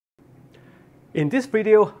In this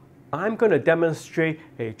video, I'm going to demonstrate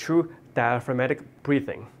a true diaphragmatic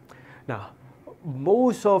breathing. Now,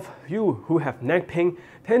 most of you who have neck pain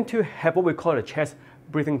tend to have what we call a chest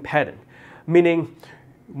breathing pattern, meaning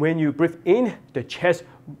when you breathe in, the chest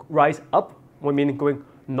rise up, meaning going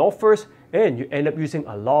north first, and you end up using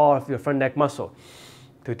a lot of your front neck muscle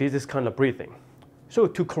to do this kind of breathing. So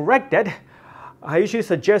to correct that, I usually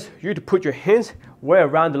suggest you to put your hands right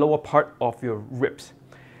around the lower part of your ribs.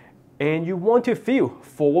 And you want to feel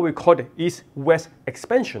for what we call the east-west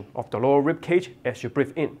expansion of the lower rib cage as you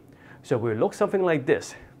breathe in. So it will look something like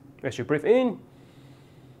this. As you breathe in,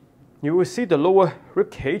 you will see the lower rib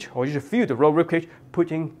cage, or you should feel the lower rib cage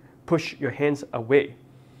push your hands away,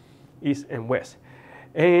 east and west.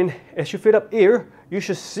 And as you fill up air, you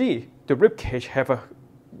should see the rib cage have a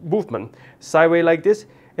movement sideways like this,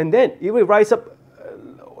 and then it will rise up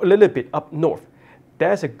a little bit up north.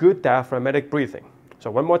 That's a good diaphragmatic breathing. So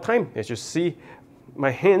one more time, as you see my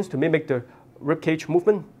hands to mimic the rib cage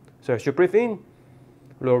movement. So as you breathe in,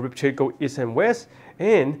 lower rib cage go east and west,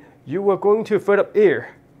 and you are going to fill up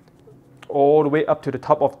air all the way up to the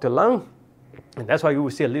top of the lung, and that's why you will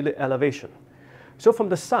see a little elevation. So from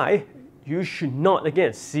the side, you should not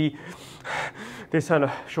again see this kind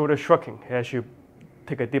of shoulder shrugging as you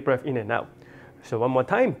take a deep breath in and out. So one more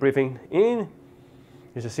time, breathing in,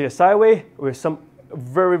 you should see it sideways with some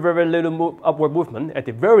very little upward movement at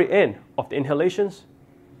the very end of the inhalations.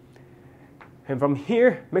 And from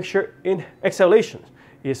here, make sure in exhalation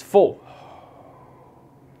is full.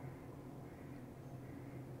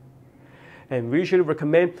 And we usually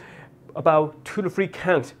recommend about 2 to 3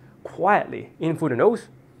 counts quietly in through the nose,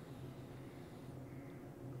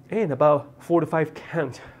 and about 4 to 5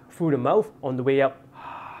 counts through the mouth on the way out.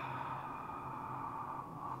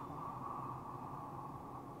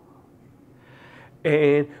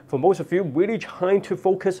 And for most of you, really trying to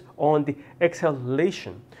focus on the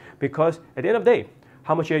exhalation, because at the end of the day,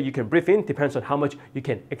 how much air you can breathe in depends on how much you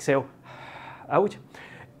can exhale out.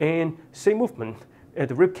 And same movement at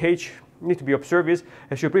the rib cage need to be observed is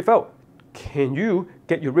as you breathe out, can you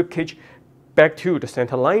get your rib cage back to the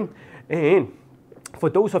center line? And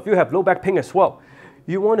for those of you who have low back pain as well,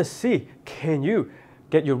 you want to see, can you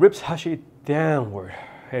get your ribs actually downward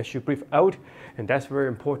as you breathe out? And that's very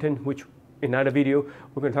important, which in another video,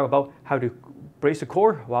 we're going to talk about how to brace the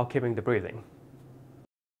core while keeping the breathing.